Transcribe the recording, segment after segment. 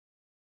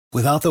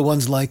Without the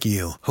ones like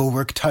you, who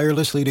work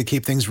tirelessly to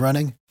keep things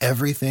running,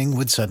 everything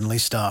would suddenly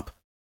stop.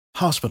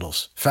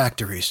 Hospitals,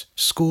 factories,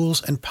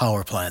 schools, and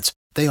power plants,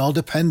 they all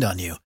depend on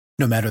you.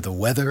 No matter the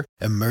weather,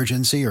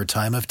 emergency, or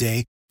time of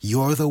day,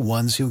 you're the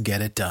ones who get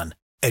it done.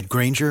 At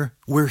Grainger,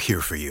 we're here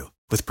for you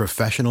with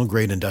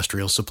professional-grade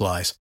industrial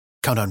supplies.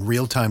 Count on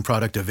real-time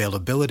product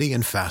availability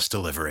and fast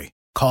delivery.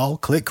 Call,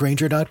 click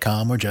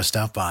Grainger.com, or just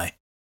stop by.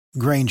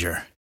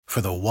 Grainger, for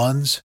the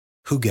ones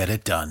who get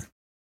it done.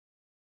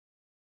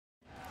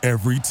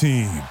 Every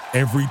team,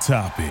 every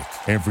topic,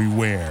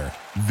 everywhere.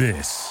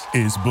 This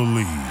is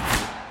Believe.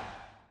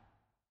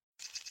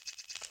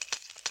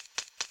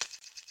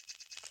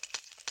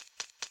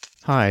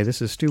 Hi,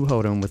 this is Stu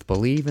Hodem with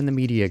Believe in the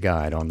Media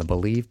Guide on the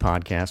Believe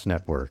Podcast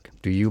Network.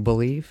 Do you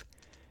believe?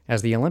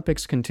 As the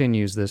Olympics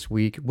continues this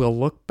week, we'll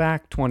look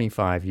back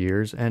 25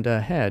 years and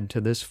ahead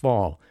to this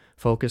fall,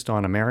 focused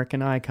on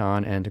American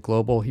icon and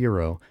global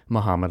hero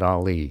Muhammad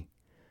Ali.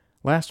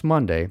 Last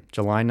Monday,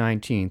 July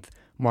 19th,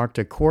 marked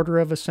a quarter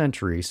of a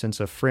century since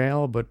a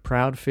frail but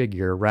proud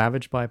figure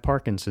ravaged by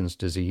Parkinson's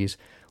disease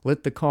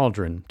lit the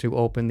cauldron to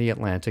open the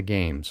Atlanta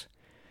Games.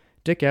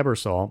 Dick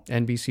Ebersol,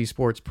 NBC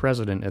Sports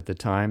president at the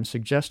time,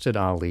 suggested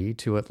Ali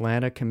to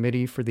Atlanta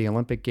Committee for the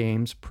Olympic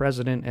Games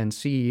president and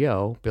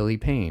CEO Billy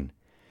Payne.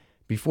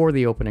 Before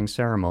the opening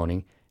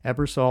ceremony,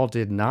 Ebersol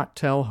did not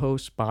tell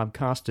hosts Bob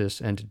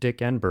Costas and Dick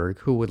Enberg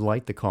who would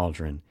light the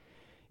cauldron.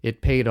 It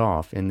paid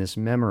off in this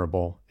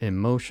memorable,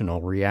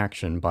 emotional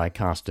reaction by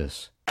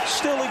Costas.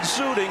 Still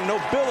exuding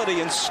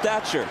nobility and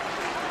stature.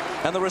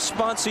 And the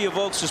response he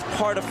evokes is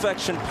part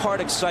affection, part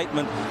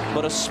excitement,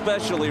 but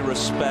especially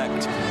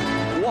respect.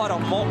 What a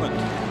moment.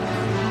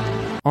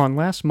 On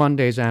last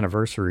Monday's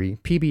anniversary,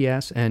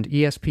 PBS and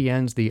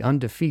ESPN's The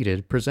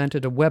Undefeated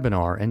presented a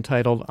webinar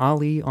entitled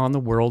Ali on the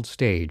World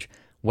Stage,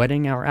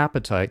 Whetting Our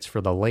Appetites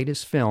for the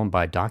latest film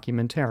by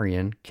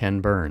documentarian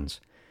Ken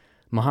Burns.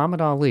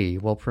 Muhammad Ali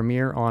will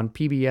premiere on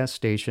PBS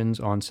stations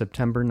on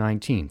September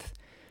 19th.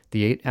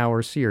 The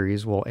 8-hour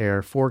series will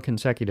air 4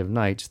 consecutive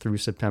nights through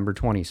September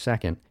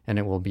 22nd, and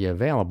it will be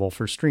available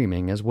for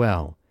streaming as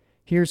well.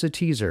 Here's a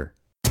teaser.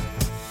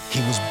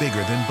 He was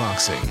bigger than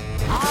boxing.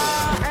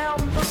 I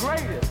am the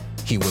greatest.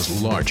 He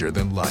was larger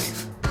than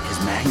life.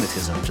 His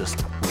magnetism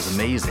just was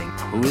amazing.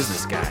 Who is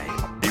this guy?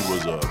 He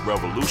was a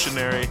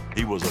revolutionary.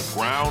 He was a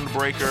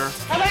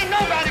groundbreaker. Well, ain't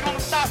nobody gonna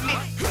stop me.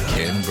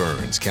 Ken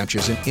Burns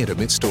captures an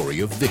intimate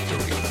story of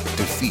victory,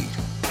 defeat,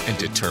 and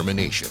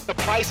determination. The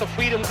price of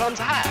freedom comes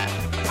high.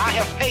 I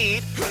have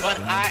paid, but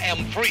I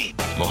am free.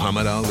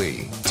 Muhammad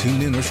Ali.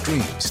 Tune in or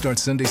stream.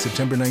 Starts Sunday,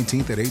 September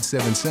 19th at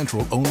 8/7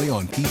 Central, only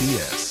on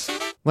PBS.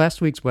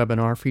 Last week's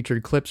webinar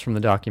featured clips from the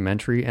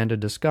documentary and a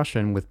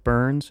discussion with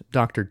Burns,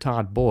 Dr.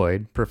 Todd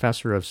Boyd,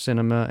 professor of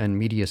cinema and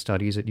media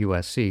studies at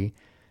USC,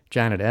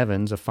 Janet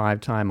Evans, a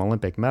 5-time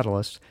Olympic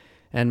medalist,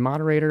 and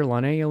moderator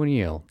Lanae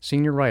O'Neill,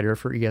 senior writer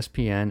for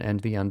ESPN and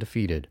The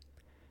Undefeated.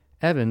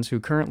 Evans, who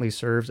currently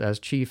serves as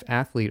Chief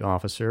Athlete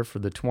Officer for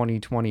the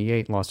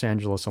 2028 Los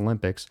Angeles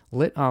Olympics,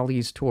 lit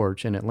Ali's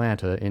torch in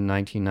Atlanta in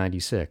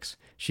 1996.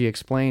 She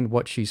explained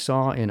what she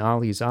saw in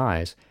Ali's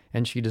eyes,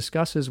 and she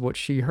discusses what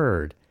she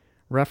heard,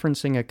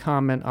 referencing a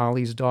comment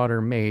Ali's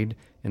daughter made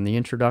in the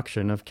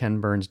introduction of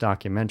Ken Burns'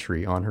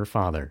 documentary on her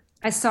father.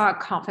 I saw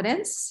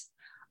confidence.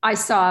 I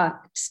saw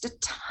just a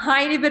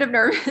tiny bit of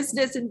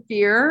nervousness and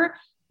fear,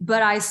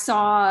 but I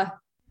saw,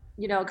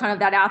 kind of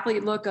that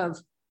athlete look of,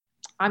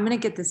 I'm going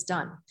to get this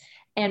done.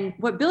 And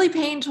what Billy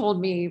Payne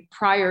told me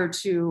prior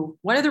to,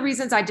 one of the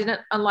reasons I didn't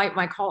unlight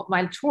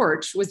my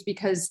torch was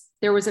because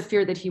there was a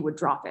fear that he would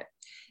drop it.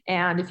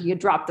 And if he had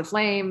dropped the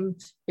flame,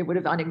 it would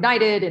have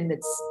unignited. And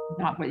it's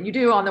not what you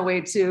do on the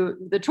way to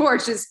the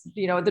torch. Is,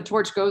 the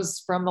torch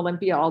goes from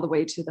Olympia all the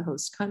way to the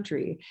host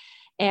country.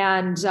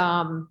 And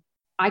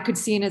I could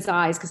see in his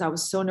eyes, because I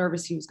was so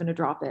nervous he was going to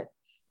drop it,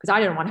 because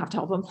I didn't want to have to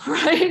help him,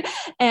 right?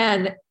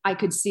 And I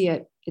could see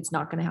it. It's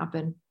not going to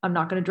happen. I'm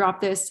not going to drop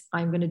this.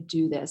 I'm going to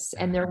do this.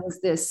 And there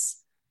was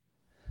this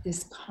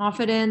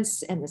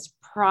confidence and this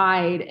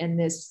pride and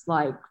this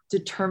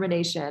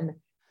determination.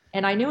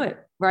 And I knew it,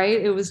 right?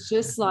 It was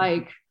just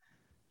like,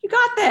 you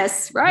got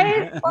this,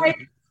 right?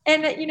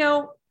 And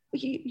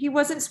he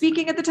wasn't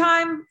speaking at the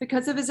time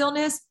because of his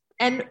illness.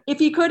 And if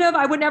he could have,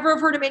 I would never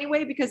have heard him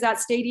anyway, because that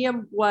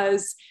stadium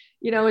was,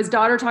 his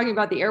daughter talking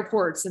about the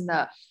airports and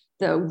the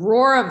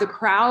roar of the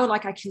crowd. I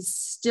can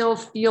still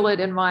feel it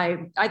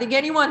I think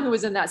anyone who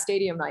was in that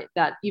stadium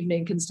that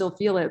evening can still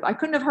feel it. I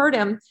couldn't have heard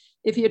him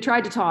if he had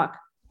tried to talk,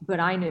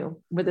 but I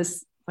knew when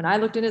I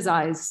looked in his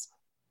eyes,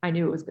 I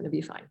knew it was going to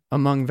be fine.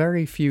 Among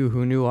very few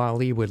who knew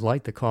Ali would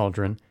light the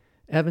cauldron,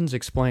 Evans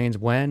explains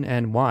when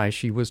and why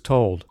she was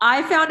told.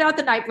 I found out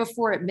the night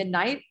before at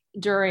midnight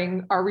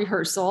during our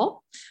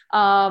rehearsal.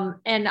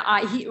 And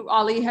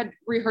Ali had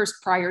rehearsed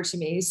prior to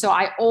me. So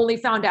I only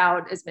found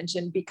out, as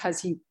mentioned,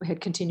 because he had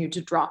continued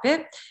to drop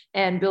it.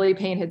 And Billy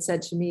Payne had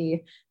said to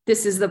me,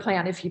 this is the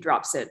plan if he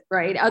drops it,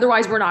 right?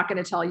 Otherwise, we're not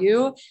going to tell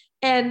you.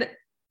 And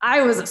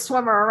I was a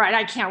swimmer, right?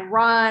 I can't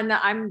run.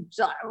 I'm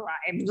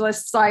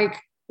just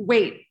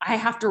wait, I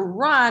have to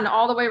run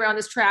all the way around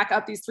this track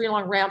up these 3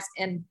 long ramps,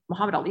 and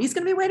Muhammad Ali's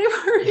going to be waiting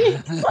for me.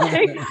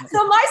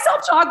 So my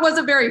self-talk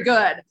wasn't very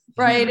good,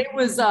 right? It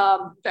was,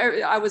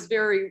 I was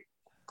very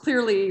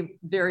clearly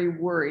very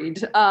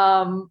worried.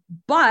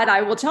 But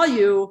I will tell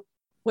you,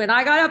 when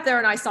I got up there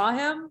and I saw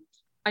him,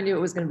 I knew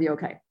it was going to be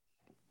okay.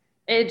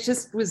 It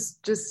just was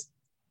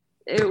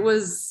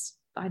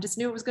I just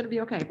knew it was going to be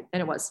okay.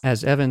 And it was.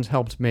 As Evans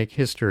helped make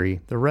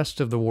history, the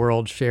rest of the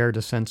world shared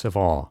a sense of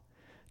awe.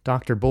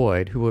 Dr.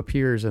 Boyd, who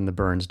appears in the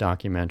Burns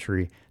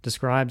documentary,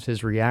 describes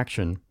his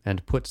reaction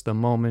and puts the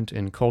moment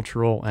in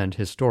cultural and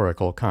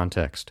historical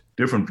context.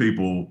 Different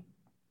people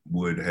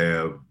would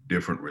have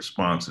different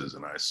responses,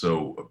 and I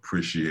so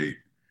appreciate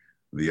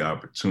the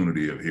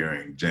opportunity of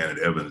hearing Janet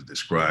Evans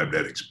describe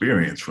that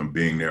experience from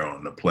being there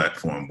on the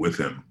platform with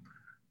him,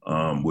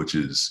 which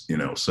is,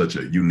 such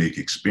a unique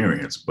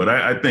experience. But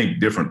I think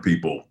different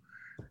people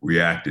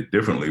reacted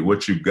differently.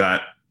 What you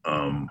got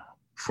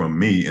from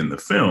me in the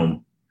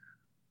film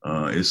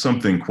is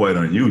something quite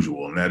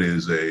unusual, and that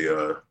is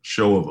a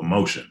show of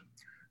emotion.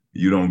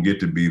 You don't get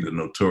to be the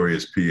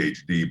notorious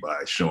PhD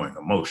by showing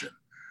emotion.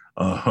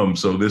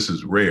 So this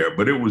is rare,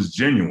 but it was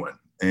genuine.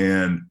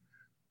 And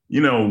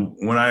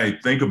when I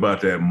think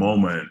about that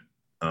moment,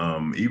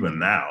 even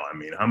now, I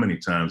mean, how many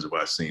times have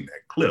I seen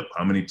that clip?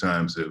 How many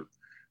times have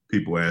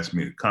people asked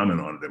me to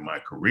comment on it in my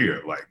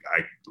career? Like,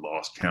 I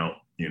lost count,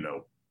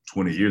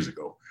 20 years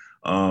ago.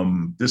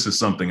 This is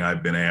something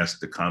I've been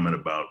asked to comment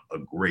about a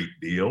great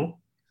deal.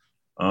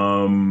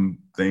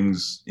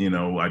 Things,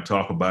 I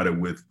talk about it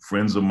with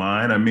friends of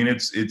mine. I mean,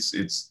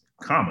 it's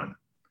common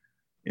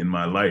in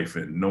my life.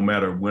 And no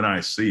matter when I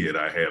see it,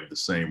 I have the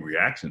same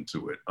reaction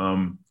to it.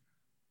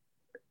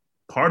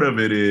 Part of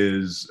it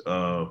is,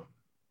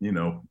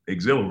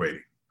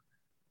 exhilarating.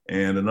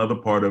 And another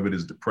part of it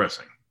is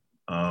depressing.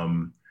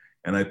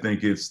 And I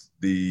think it's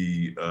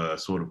the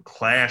sort of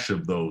clash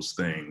of those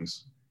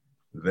things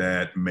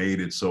that made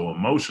it so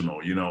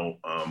emotional.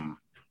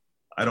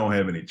 I don't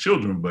have any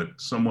children, but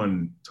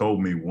someone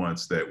told me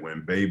once that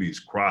when babies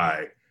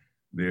cry,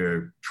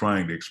 they're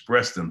trying to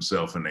express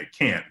themselves and they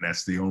can't. And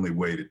that's the only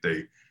way that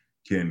they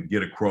can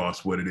get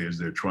across what it is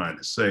they're trying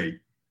to say.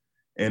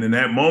 And in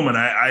that moment,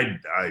 I'm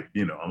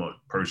a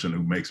person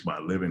who makes my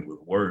living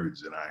with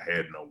words, and I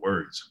had no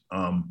words.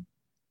 On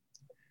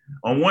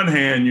one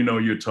hand,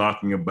 you're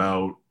talking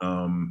about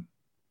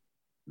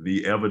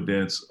the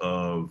evidence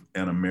of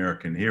an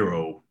American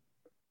hero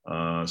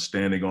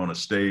standing on a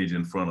stage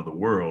in front of the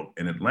world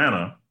in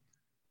Atlanta,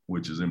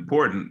 which is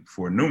important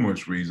for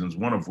numerous reasons,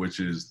 one of which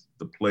is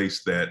the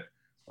place that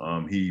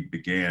he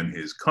began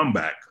his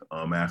comeback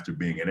after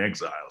being in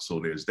exile. So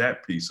there's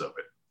that piece of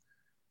it.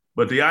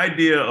 But the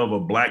idea of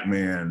a Black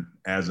man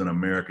as an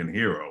American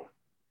hero,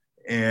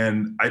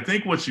 and I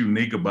think what's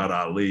unique about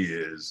Ali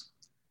is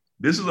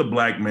this is a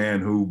Black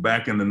man who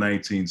back in the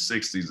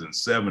 1960s and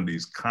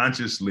 70s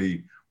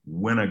consciously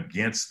went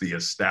against the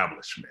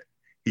establishment.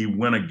 He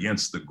went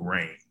against the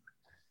grain.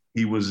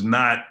 He was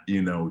not,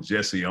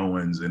 Jesse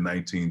Owens in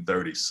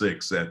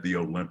 1936 at the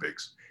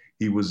Olympics.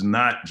 He was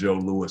not Joe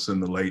Louis in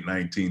the late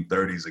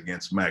 1930s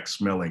against Max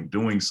Schmeling,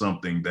 doing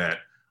something that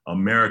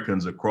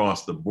Americans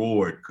across the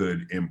board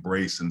could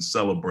embrace and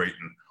celebrate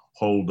and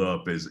hold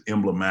up as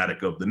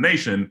emblematic of the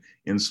nation,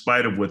 in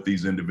spite of what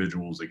these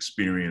individuals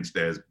experienced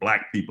as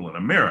Black people in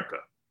America.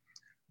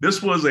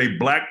 This was a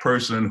Black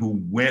person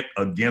who went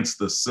against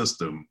the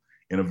system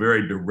in a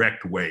very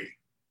direct way.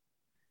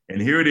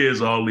 And here it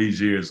is all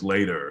these years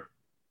later,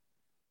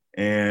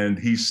 and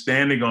he's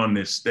standing on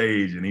this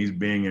stage and he's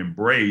being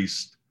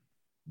embraced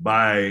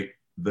by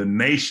the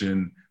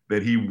nation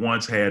that he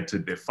once had to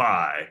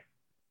defy.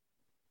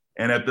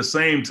 And at the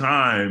same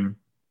time,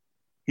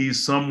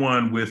 he's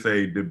someone with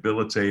a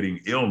debilitating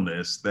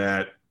illness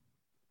that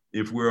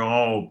if we're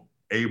all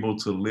able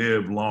to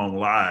live long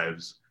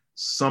lives,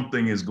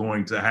 something is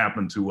going to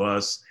happen to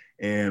us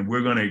and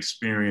we're going to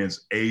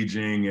experience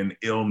aging and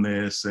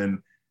illness. And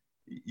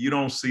you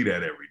don't see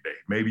that every day.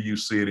 Maybe you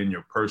see it in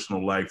your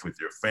personal life with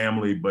your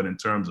family, but in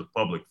terms of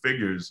public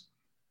figures,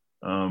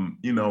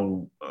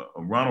 Ronald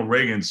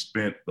Reagan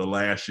spent the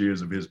last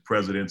years of his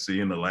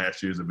presidency and the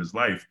last years of his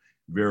life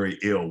very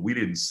ill. We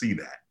didn't see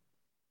that.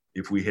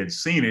 If we had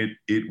seen it,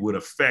 it would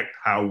affect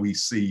how we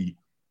see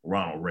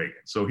Ronald Reagan.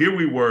 So here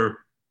we were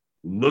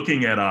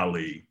looking at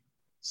Ali,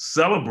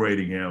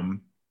 celebrating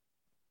him,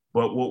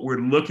 but what we're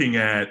looking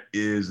at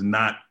is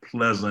not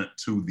pleasant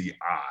to the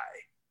eye.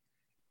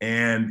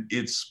 And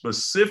it's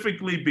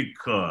specifically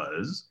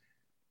because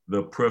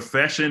the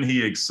profession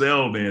he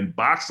excelled in,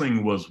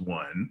 boxing was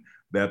one,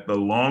 that the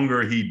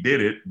longer he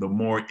did it, the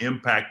more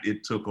impact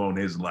it took on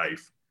his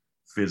life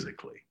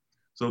physically.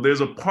 So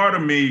there's a part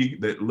of me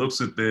that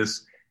looks at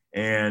this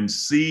and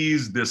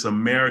sees this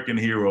American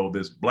hero,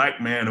 this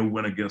Black man who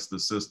went against the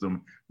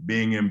system,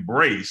 being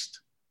embraced.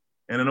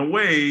 And in a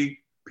way,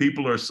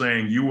 people are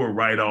saying you were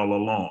right all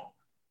along.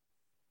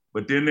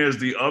 But then there's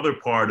the other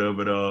part of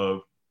it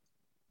of,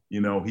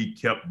 he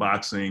kept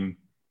boxing.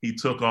 He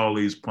took all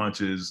these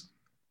punches.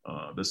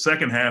 The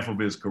second half of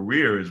his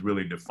career is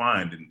really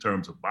defined in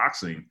terms of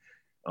boxing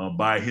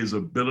by his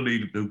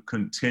ability to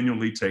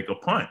continually take a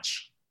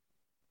punch.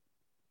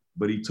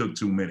 But he took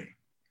too many.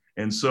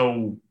 And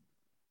so,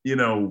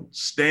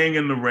 staying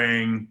in the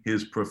ring,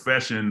 his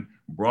profession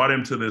brought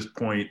him to this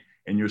point,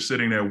 and you're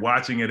sitting there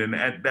watching it, and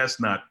that's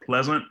not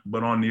pleasant.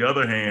 But on the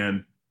other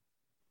hand,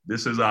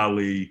 this is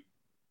Ali.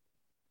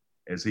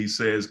 As he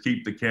says,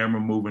 keep the camera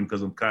moving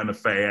because I'm kind of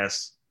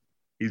fast.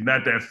 He's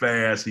not that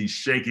fast. He's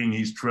shaking,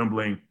 he's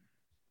trembling,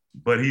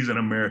 but he's an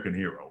American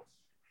hero.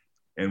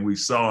 And we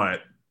saw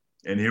it.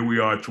 And here we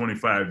are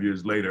 25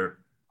 years later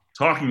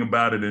talking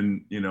about it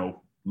and,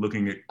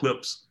 looking at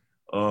clips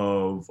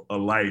of a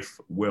life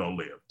well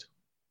lived.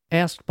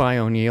 Asked by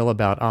O'Neill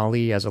about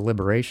Ali as a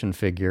liberation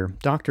figure,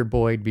 Dr.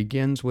 Boyd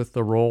begins with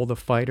the role the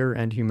fighter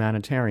and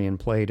humanitarian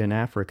played in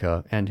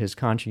Africa and his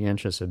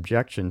conscientious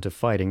objection to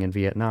fighting in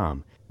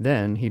Vietnam.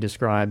 Then he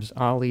describes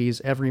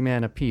Ali's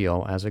everyman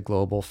appeal as a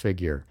global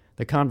figure.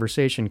 The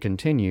conversation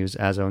continues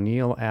as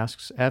O'Neill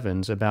asks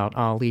Evans about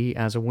Ali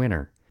as a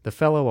winner. The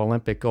fellow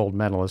Olympic gold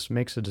medalist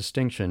makes a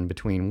distinction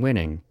between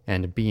winning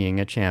and being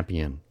a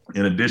champion.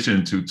 In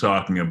addition to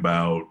talking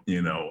about,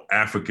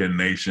 African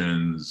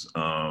nations,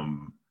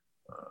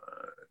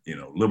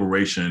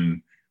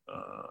 liberation,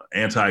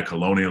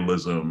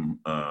 anti-colonialism,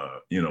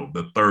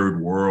 the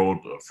third world,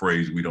 a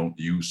phrase we don't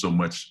use so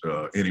much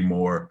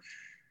anymore.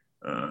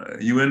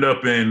 You end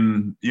up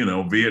in,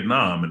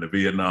 Vietnam and the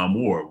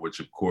Vietnam War, which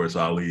of course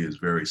Ali is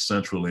very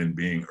central in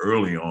being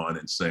early on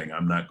and saying,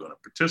 I'm not going to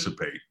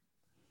participate.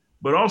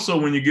 But also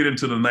when you get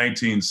into the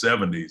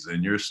 1970s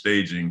and you're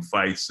staging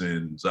fights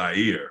in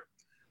Zaire,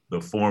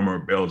 the former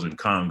Belgian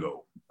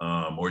Congo,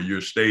 or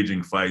you're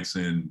staging fights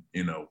in,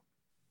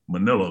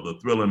 Manila, the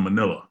Thrill in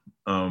Manila.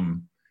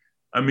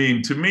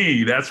 To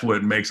me, that's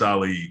what makes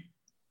Ali,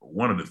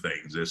 one of the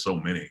things, there's so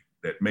many,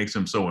 that makes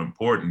him so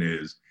important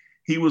is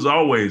he was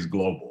always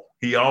global.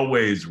 He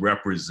always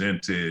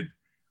represented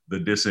the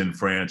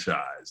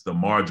disenfranchised, the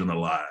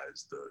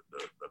marginalized, the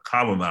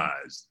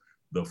colonized,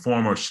 the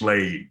former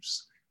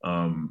slaves,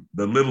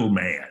 the little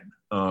man,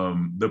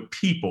 the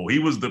people. He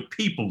was the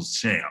people's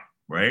champ,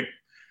 right?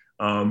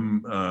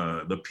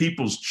 The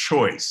people's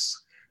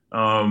choice.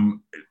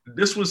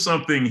 This was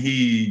something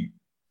he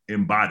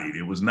embodied.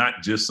 It was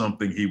not just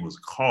something he was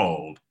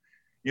called.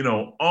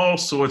 All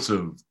sorts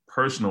of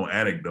personal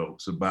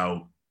anecdotes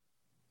about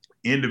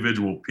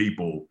individual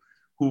people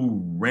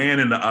who ran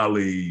into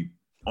Ali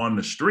on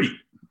the street.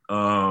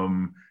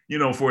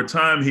 For a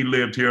time he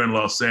lived here in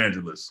Los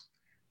Angeles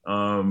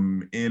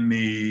in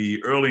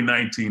the early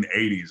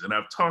 1980s. And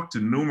I've talked to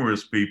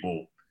numerous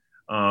people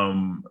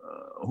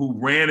who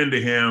ran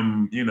into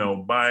him,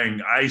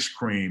 buying ice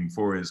cream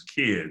for his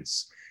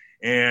kids.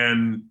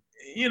 And,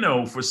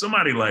 for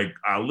somebody like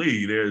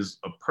Ali, there's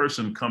a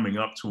person coming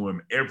up to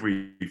him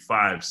every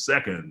 5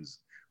 seconds,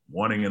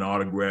 wanting an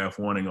autograph,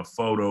 wanting a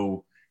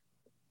photo.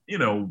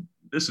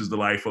 This is the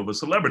life of a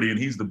celebrity, and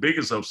he's the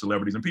biggest of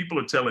celebrities. And people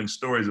are telling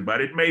stories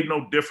about it. It made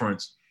no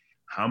difference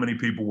how many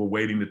people were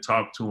waiting to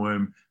talk to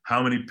him,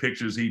 how many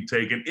pictures he'd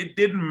taken. It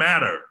didn't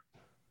matter.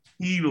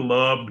 He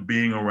loved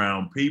being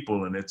around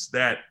people, and it's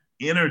that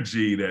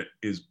energy that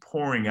is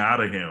pouring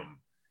out of him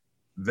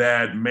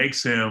that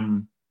makes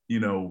him,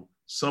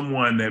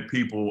 someone that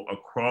people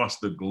across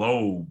the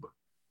globe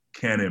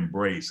can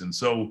embrace. And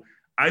so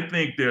I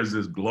think there's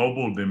this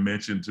global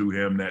dimension to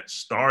him that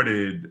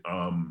started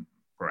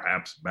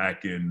perhaps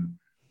back in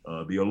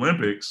the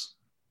Olympics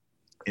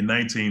in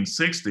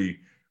 1960.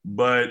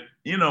 But,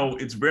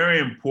 it's very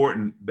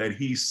important that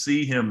he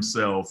see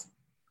himself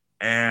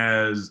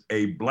as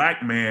a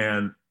Black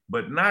man,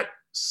 but not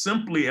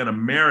simply an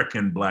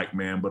American Black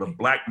man, but a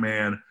Black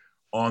man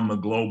on the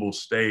global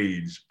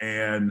stage.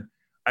 And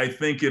I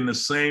think in the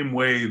same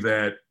way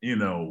that,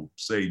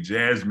 say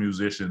jazz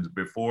musicians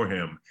before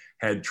him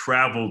had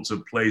traveled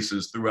to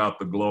places throughout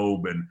the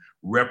globe and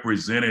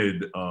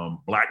represented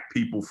Black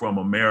people from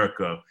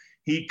America,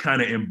 he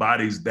kind of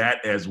embodies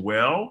that as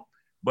well.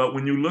 But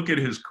when you look at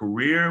his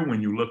career,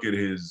 when you look at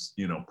his,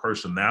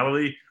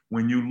 personality,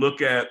 when you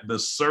look at the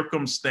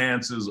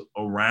circumstances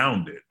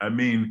around it,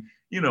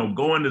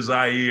 going to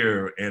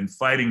Zaire and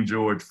fighting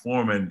George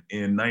Foreman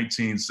in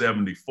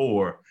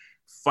 1974,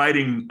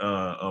 fighting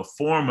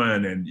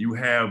Foreman, and you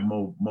have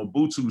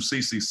Mobutu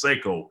Sese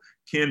Seko.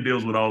 Ken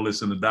deals with all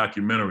this in the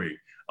documentary.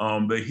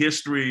 The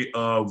history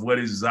of what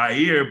is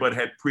Zaire, but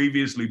had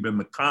previously been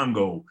the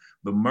Congo,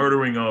 the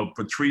murdering of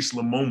Patrice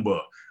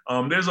Lumumba.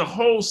 There's a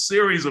whole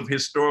series of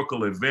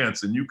historical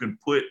events, and you can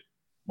put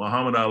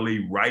Muhammad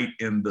Ali right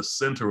in the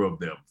center of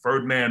them.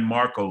 Ferdinand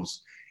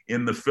Marcos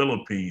in the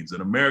Philippines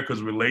and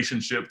America's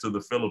relationship to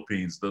the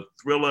Philippines, the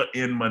Thriller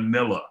in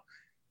Manila.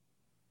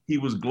 He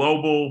was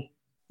global.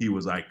 He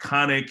was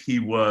iconic. He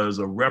was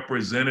a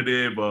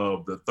representative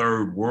of the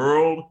third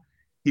world.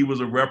 He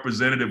was a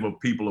representative of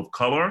people of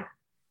color.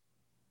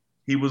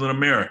 He was an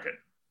American.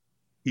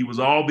 He was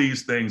all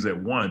these things at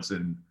once.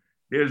 And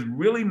there's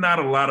really not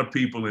a lot of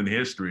people in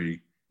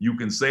history you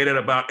can say that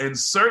about, and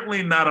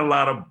certainly not a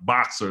lot of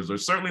boxers, or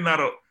certainly not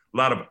a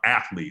lot of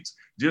athletes.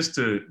 Just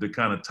to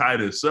kind of tie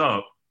this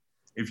up,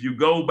 if you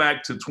go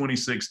back to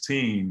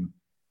 2016,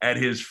 at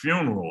his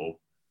funeral,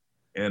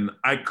 and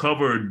I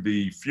covered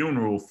the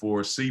funeral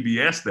for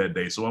CBS that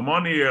day. So I'm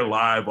on the air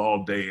live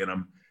all day, and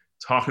I'm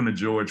talking to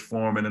George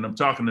Foreman, and I'm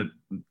talking to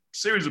a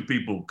series of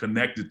people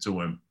connected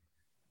to him.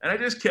 And I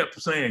just kept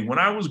saying, when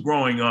I was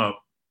growing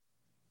up,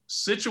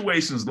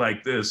 situations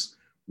like this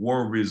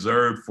were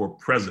reserved for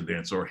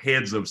presidents or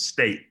heads of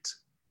state.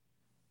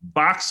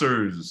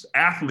 Boxers,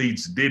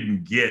 athletes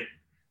didn't get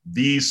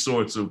these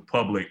sorts of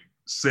public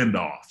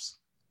send-offs.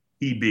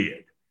 He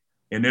did.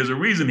 And there's a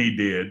reason he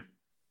did.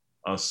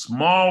 A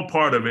small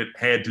part of it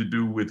had to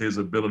do with his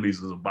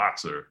abilities as a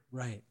boxer.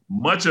 Right.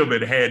 Much of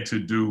it had to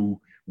do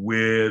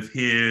with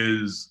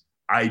his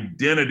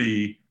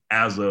identity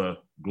as a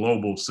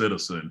global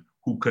citizen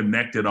who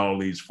connected all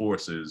these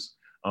forces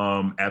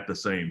at the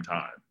same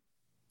time.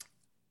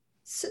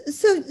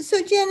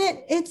 So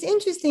Janet, it's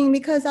interesting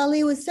because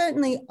Ali was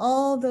certainly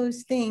all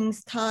those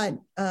things Todd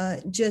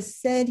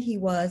just said he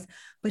was,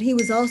 but he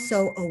was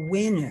also a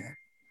winner,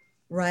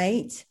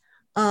 right?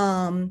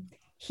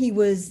 He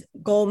was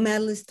gold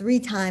medalist,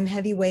 3-time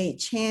heavyweight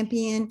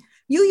champion.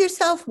 You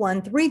yourself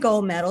won 3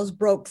 gold medals,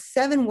 broke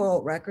 7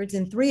 world records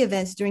in 3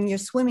 events during your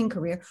swimming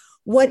career.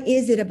 What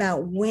is it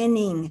about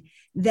winning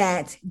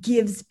that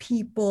gives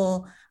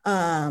people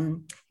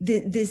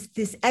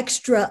this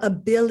extra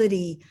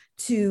ability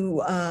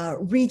to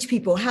reach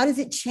people? How does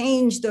it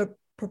change the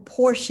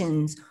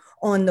proportions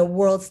on the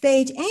world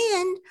stage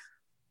and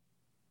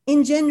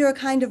engender a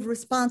kind of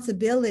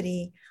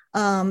responsibility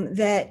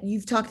that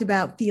you've talked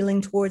about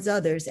feeling towards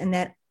others, and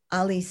that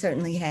Ali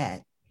certainly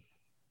had?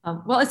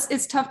 Well,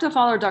 it's tough to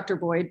follow Dr.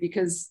 Boyd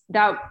because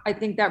I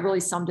think that really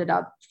summed it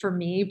up for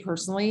me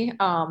personally.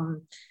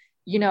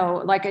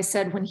 Like I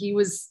said, when he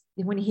was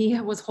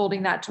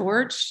holding that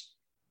torch,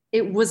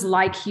 it was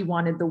like he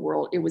wanted the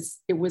world. It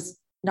was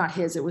not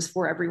his, it was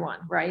for everyone.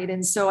 Right.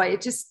 And so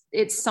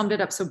it summed it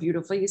up so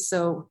beautifully.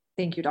 So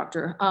thank you,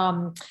 doctor.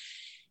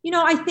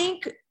 I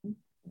think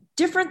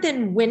different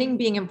than winning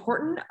being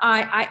important.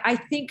 I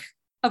think,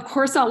 of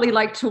course, Ali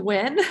liked to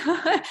win.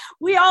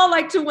 We all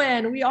like to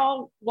win. We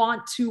all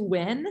want to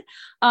win.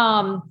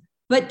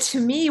 But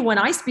to me, when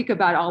I speak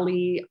about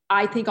Ali,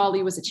 I think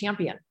Ali was a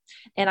champion.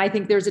 And I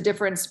think there's a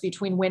difference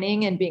between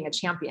winning and being a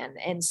champion.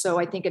 And so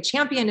I think a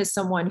champion is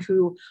someone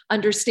who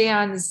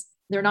understands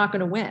they're not going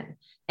to win.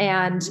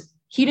 And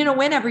he didn't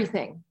win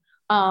everything.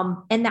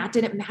 And that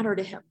didn't matter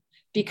to him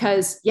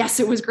because, yes,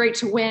 it was great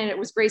to win. It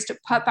was great to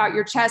puff out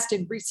your chest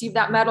and receive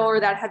that medal or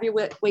that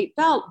heavyweight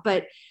belt.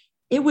 But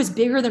it was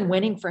bigger than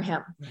winning for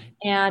him. Right.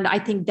 And I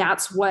think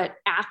that's what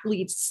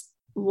athletes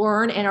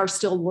learn and are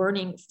still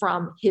learning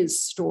from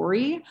his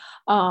story,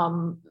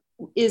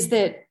 is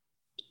that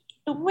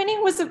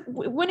winning was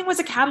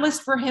a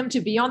catalyst for him to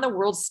be on the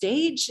world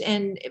stage.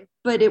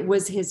 But it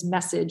was his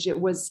message. It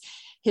was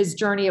his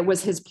journey. It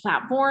was his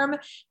platform.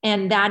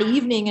 And that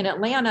evening in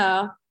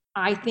Atlanta,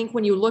 I think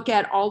when you look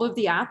at all of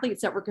the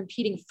athletes that were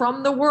competing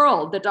from the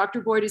world that Dr.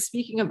 Boyd is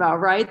speaking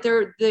about, right?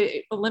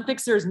 The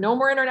Olympics, there's no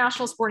more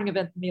international sporting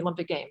event than the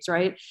Olympic Games,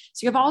 right?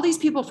 So you have all these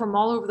people from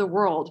all over the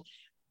world.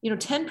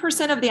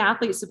 10% of the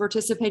athletes that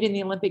participate in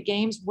the Olympic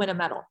Games win a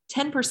medal,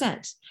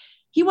 10%.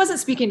 He wasn't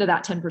speaking to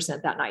that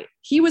 10% that night.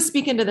 He was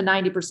speaking to the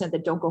 90%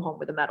 that don't go home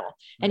with a medal.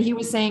 And he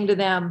was saying to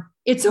them,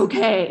 it's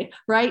okay,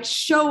 right?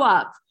 Show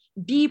up,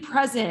 be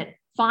present,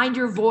 find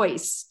your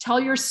voice, tell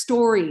your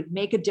story,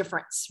 make a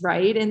difference,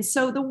 right? And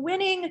so the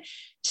winning,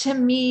 to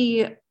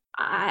me,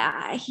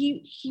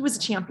 he was a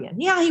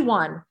champion. Yeah, he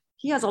won.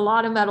 He has a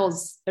lot of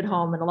medals at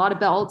home and a lot of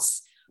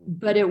belts,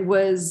 but it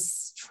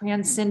was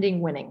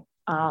transcending winning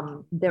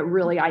that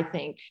really, I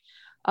think,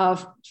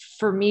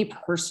 for me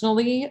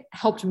personally,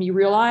 helped me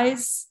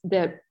realize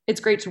that it's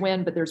great to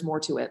win, but there's more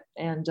to it.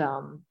 And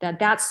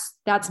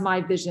that's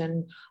my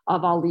vision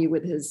of Ali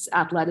with his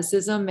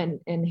athleticism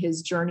and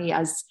his journey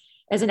as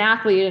an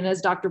athlete. And as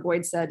Dr.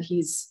 Boyd said,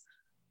 he's,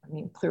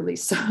 clearly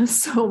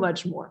so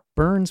much more.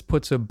 Burns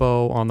puts a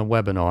bow on the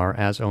webinar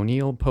as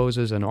O'Neill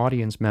poses an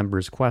audience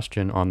member's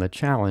question on the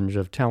challenge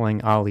of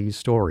telling Ali's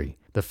story.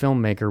 The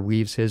filmmaker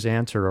weaves his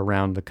answer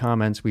around the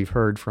comments we've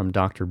heard from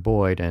Dr.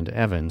 Boyd and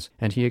Evans,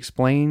 and he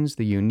explains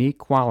the unique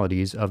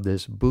qualities of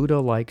this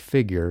Buddha-like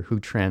figure who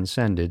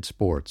transcended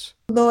sports.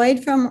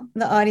 Lloyd from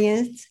the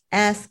audience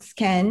asks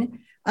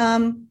Ken,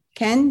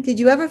 Ken, did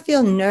you ever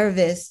feel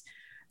nervous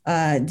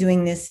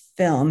doing this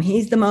film?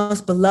 He's the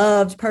most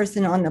beloved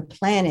person on the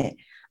planet.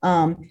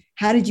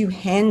 How did you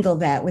handle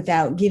that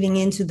without giving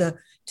into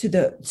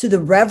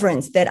the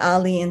reverence that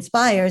Ali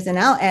inspires? And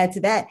I'll add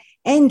to that,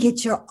 and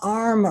get your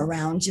arm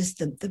around just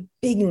the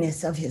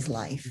bigness of his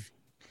life.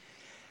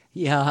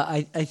 Yeah,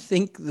 I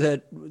think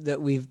that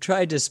we've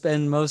tried to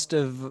spend most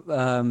of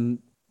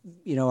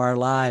our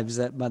lives,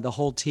 that the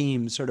whole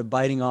team, sort of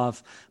biting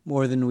off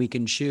more than we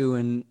can chew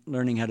and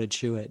learning how to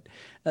chew it.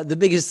 The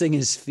biggest thing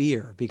is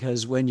fear,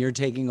 because when you're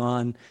taking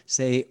on,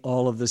 say,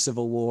 all of the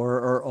Civil War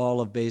or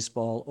all of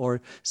baseball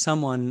or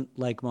someone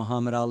like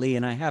Muhammad Ali,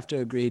 and I have to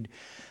agree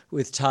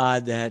with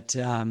Todd that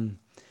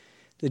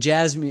the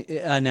jazz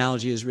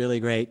analogy is really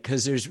great,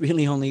 because there's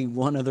really only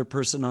one other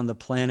person on the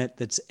planet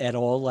that's at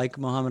all like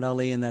Muhammad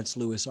Ali, and that's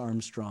Louis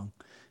Armstrong.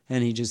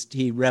 And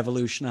he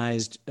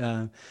revolutionized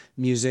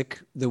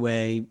music the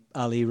way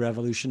Ali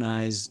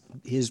revolutionized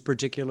his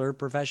particular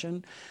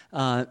profession.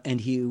 And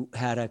he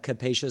had a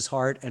capacious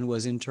heart and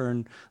was in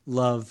turn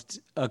loved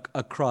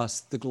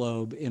across the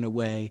globe in a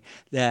way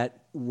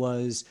that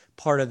was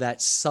part of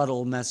that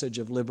subtle message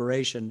of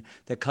liberation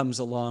that comes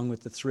along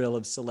with the thrill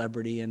of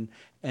celebrity and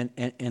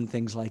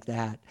things like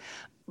that.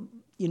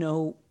 You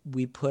know,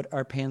 we put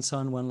our pants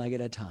on one leg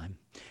at a time.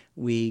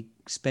 We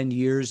spend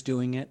years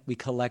doing it. We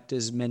collect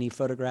as many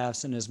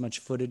photographs and as much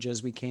footage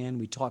as we can.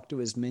 We talk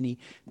to as many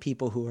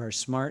people who are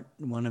smart.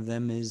 One of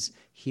them is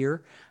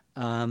here.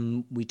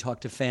 We talk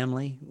to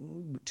family,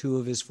 2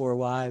 of his 4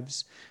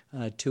 wives,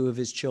 2 of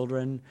his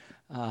children,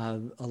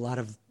 a lot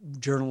of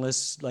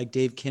journalists like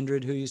Dave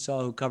Kindred, who you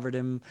saw, who covered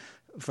him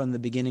from the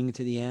beginning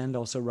to the end.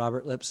 Also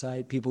Robert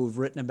Lipsyte, people who've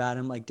written about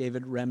him like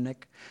David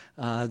Remnick,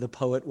 the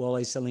poet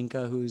Wole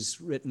Soyinka, who's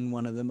written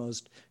one of the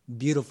most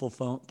beautiful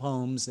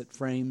poems that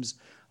frames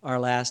our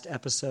last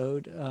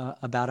episode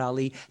about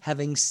Ali,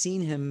 having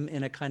seen him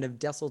in a kind of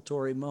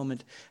desultory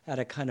moment at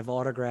a kind of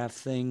autograph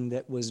thing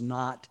that was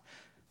not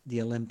the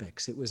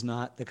Olympics. It was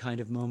not the kind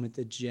of moment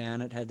that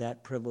Janet had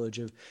that privilege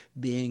of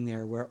being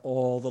there, where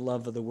all the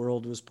love of the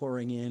world was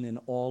pouring in and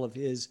all of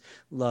his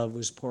love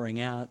was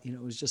pouring out. You know,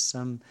 it was just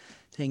some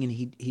thing. And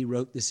he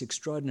wrote this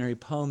extraordinary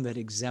poem that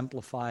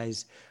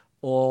exemplifies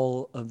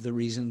all of the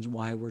reasons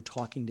why we're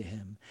talking to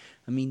him.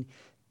 I mean,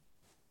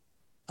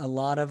 a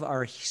lot of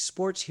our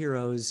sports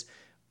heroes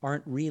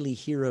aren't really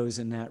heroes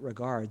in that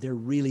regard. They're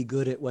really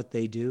good at what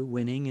they do,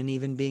 winning and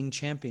even being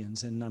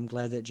champions. And I'm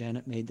glad that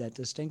Janet made that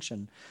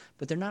distinction.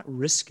 But they're not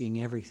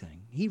risking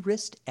everything. He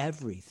risked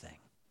everything.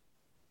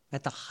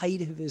 At the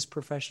height of his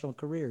professional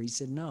career, he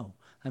said, no,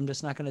 I'm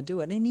just not going to do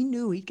it. And he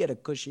knew he'd get a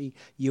cushy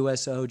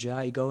USO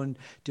job. He'd go and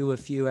do a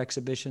few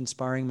exhibition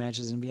sparring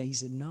matches. And he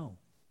said, no,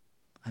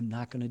 I'm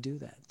not going to do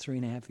that.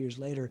 3.5 years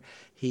later,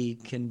 he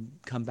can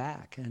come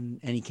back. And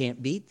he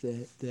can't beat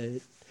the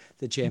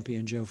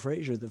champion Joe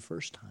Frazier the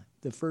first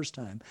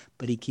time,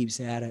 but he keeps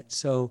at it.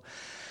 So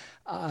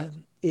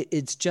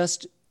it's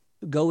just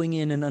going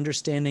in and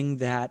understanding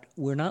that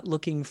we're not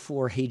looking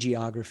for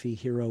hagiography,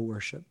 hero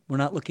worship. We're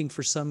not looking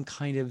for some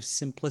kind of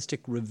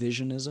simplistic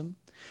revisionism.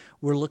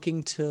 We're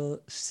looking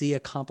to see a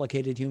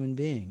complicated human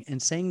being.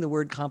 And saying the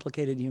word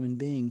complicated human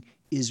being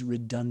is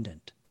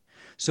redundant.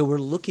 So we're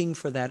looking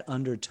for that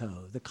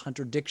undertow, the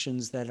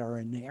contradictions that are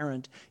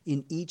inherent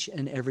in each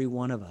and every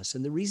one of us.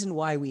 And the reason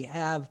why we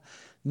have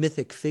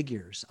mythic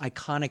figures,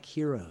 iconic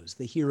heroes,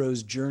 the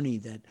hero's journey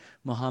that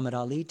Muhammad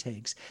Ali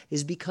takes,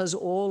 is because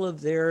all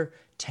of their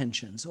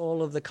tensions,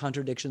 all of the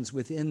contradictions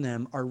within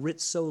them are writ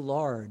so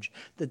large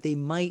that they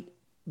might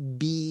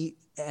be,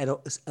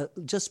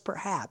 just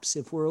perhaps,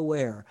 if we're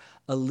aware,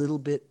 a little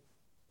bit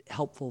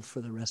helpful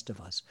for the rest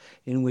of us,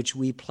 in which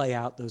we play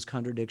out those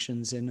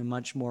contradictions in a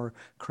much more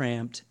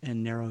cramped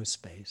and narrow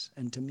space.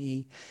 And to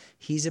me,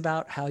 he's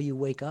about how you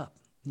wake up.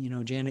 You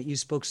know, Janet, you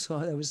spoke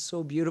that was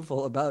so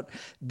beautiful about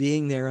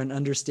being there and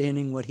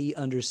understanding what he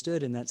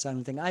understood in that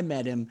silent thing. I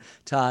met him,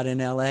 Todd, in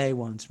LA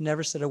once,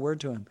 never said a word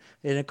to him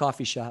in a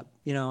coffee shop.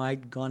 You know,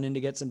 I'd gone in to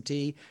get some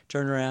tea,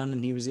 turned around,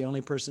 and he was the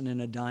only person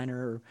in a diner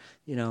or,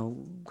 you know,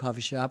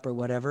 coffee shop or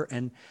whatever.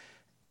 And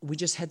we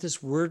just had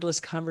this wordless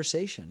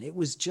conversation. It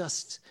was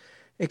just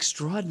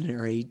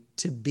extraordinary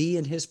to be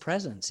in his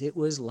presence. It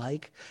was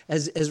like,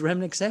 as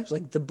Remnick said,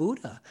 like the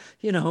Buddha,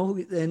 you know,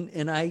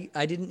 and I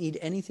didn't need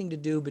anything to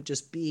do but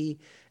just be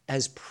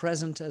as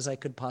present as I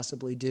could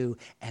possibly do.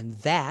 And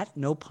that,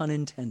 no pun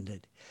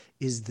intended,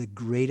 is the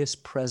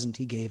greatest present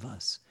he gave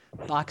us.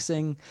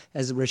 Boxing,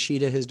 as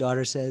Rashida, his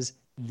daughter, says,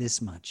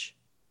 this much,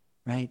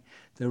 right?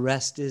 The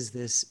rest is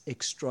this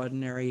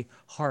extraordinary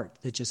heart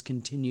that just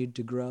continued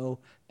to grow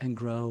and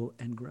grow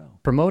and grow.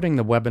 Promoting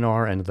the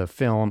webinar and the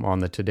film on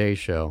the Today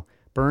Show,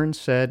 Burns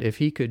said if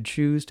he could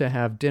choose to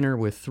have dinner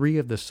with 3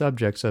 of the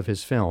subjects of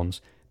his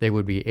films, they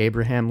would be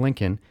Abraham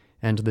Lincoln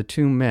and the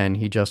 2 men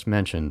he just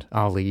mentioned,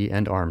 Ali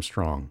and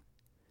Armstrong.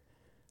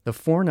 The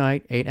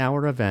 4-night,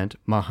 8-hour event,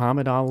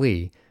 Muhammad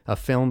Ali, a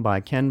film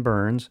by Ken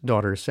Burns,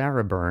 daughter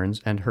Sarah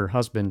Burns, and her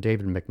husband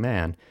David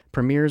McMahon,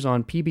 premieres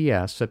on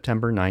PBS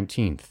September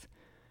 19th.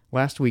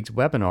 Last week's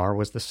webinar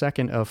was the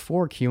second of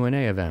 4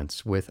 Q&A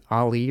events with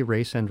Ali,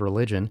 Race and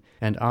Religion,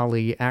 and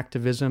Ali,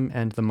 Activism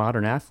and the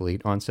Modern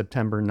Athlete on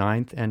September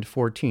 9th and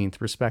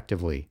 14th,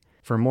 respectively.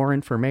 For more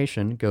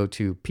information, go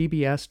to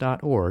pbs.org/Ali.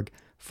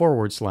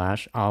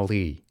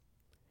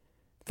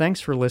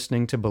 Thanks for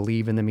listening to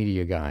Believe in the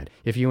Media Guide.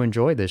 If you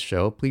enjoy this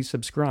show, please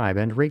subscribe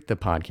and rate the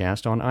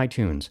podcast on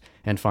iTunes,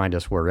 and find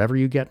us wherever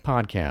you get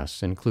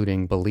podcasts,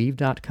 including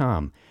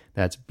Believe.com.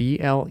 That's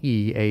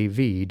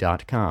BLEAV.com.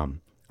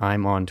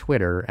 I'm on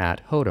Twitter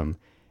at Hodem,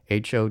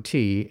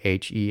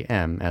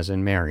 HOTHEM as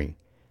in Mary.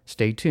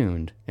 Stay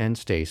tuned and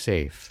stay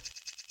safe.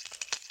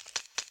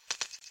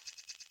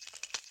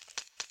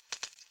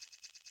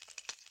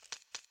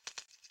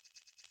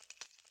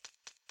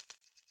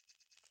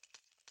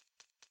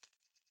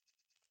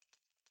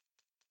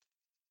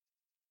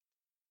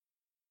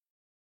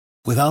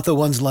 Without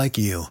the ones like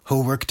you,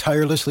 who work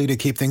tirelessly to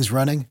keep things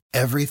running,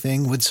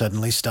 everything would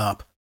suddenly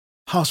stop.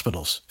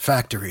 Hospitals,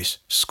 factories,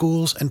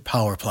 schools, and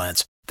power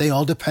plants, they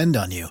all depend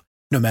on you.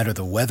 No matter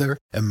the weather,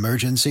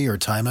 emergency, or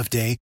time of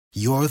day,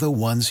 you're the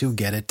ones who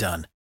get it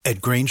done. At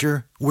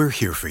Grainger, we're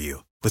here for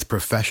you with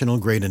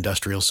professional-grade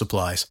industrial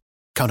supplies.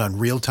 Count on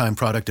real-time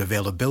product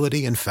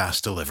availability and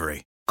fast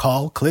delivery.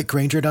 Call, click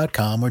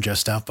Grainger.com, or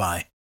just stop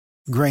by.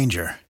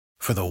 Grainger,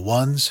 for the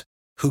ones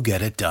who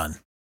get it done.